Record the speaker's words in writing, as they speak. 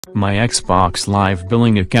My Xbox Live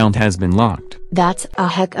billing account has been locked. That's a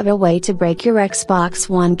heck of a way to break your Xbox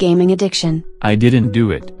One gaming addiction. I didn't do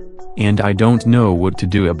it. And I don't know what to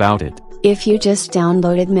do about it. If you just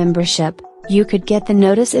downloaded membership, you could get the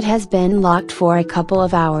notice it has been locked for a couple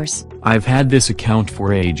of hours. I've had this account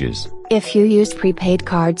for ages. If you used prepaid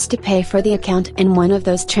cards to pay for the account and one of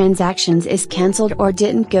those transactions is cancelled or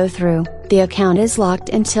didn't go through, the account is locked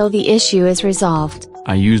until the issue is resolved.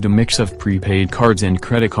 I used a mix of prepaid cards and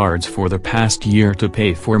credit cards for the past year to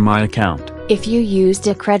pay for my account. If you used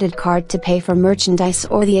a credit card to pay for merchandise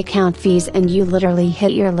or the account fees and you literally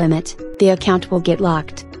hit your limit, the account will get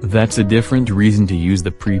locked. That's a different reason to use the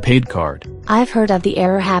prepaid card. I've heard of the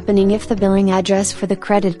error happening if the billing address for the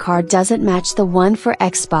credit card doesn't match the one for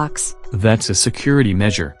Xbox. That's a security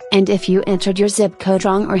measure. And if you entered your zip code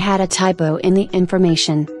wrong or had a typo in the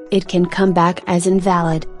information, it can come back as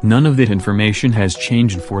invalid. None of that information has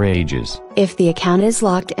changed for ages. If the account is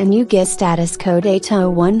locked and you get status code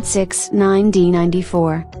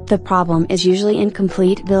 80169D94, the problem is usually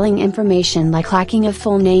incomplete billing information like lacking a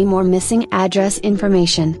full name or missing address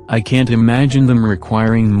information. I can't imagine them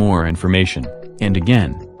requiring more information. And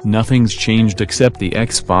again, nothing's changed except the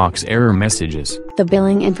Xbox error messages. The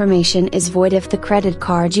billing information is void if the credit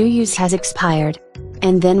card you use has expired.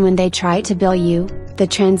 And then when they try to bill you, the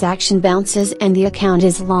transaction bounces and the account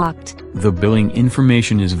is locked. The billing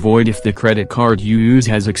information is void if the credit card you use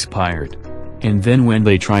has expired. And then when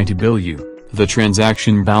they try to bill you, the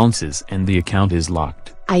transaction bounces and the account is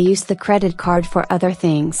locked. I use the credit card for other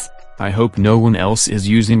things. I hope no one else is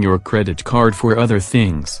using your credit card for other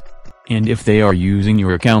things. And if they are using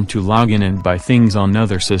your account to log in and buy things on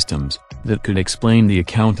other systems, that could explain the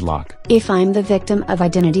account lock. If I'm the victim of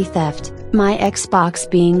identity theft, my Xbox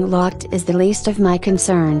being locked is the least of my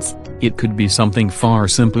concerns. It could be something far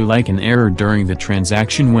simpler like an error during the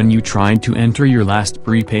transaction when you tried to enter your last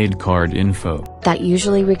prepaid card info. That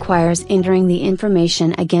usually requires entering the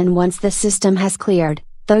information again once the system has cleared,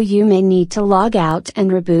 though you may need to log out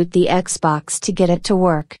and reboot the Xbox to get it to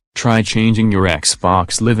work. Try changing your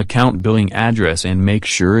Xbox Live account billing address and make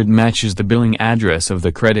sure it matches the billing address of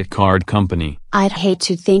the credit card company. I'd hate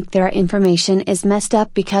to think their information is messed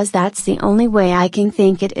up because that's the only way I can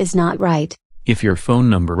think it is not right. If your phone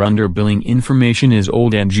number under billing information is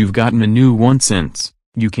old and you've gotten a new one since,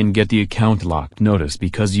 you can get the account locked notice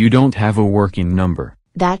because you don't have a working number.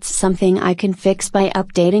 That's something I can fix by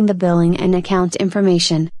updating the billing and account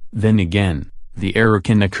information. Then again, the error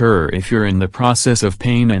can occur if you're in the process of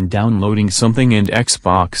paying and downloading something and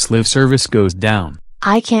Xbox Live service goes down.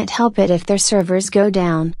 I can't help it if their servers go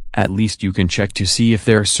down. At least you can check to see if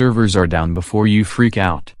their servers are down before you freak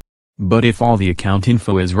out. But if all the account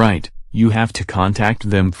info is right, you have to contact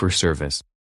them for service.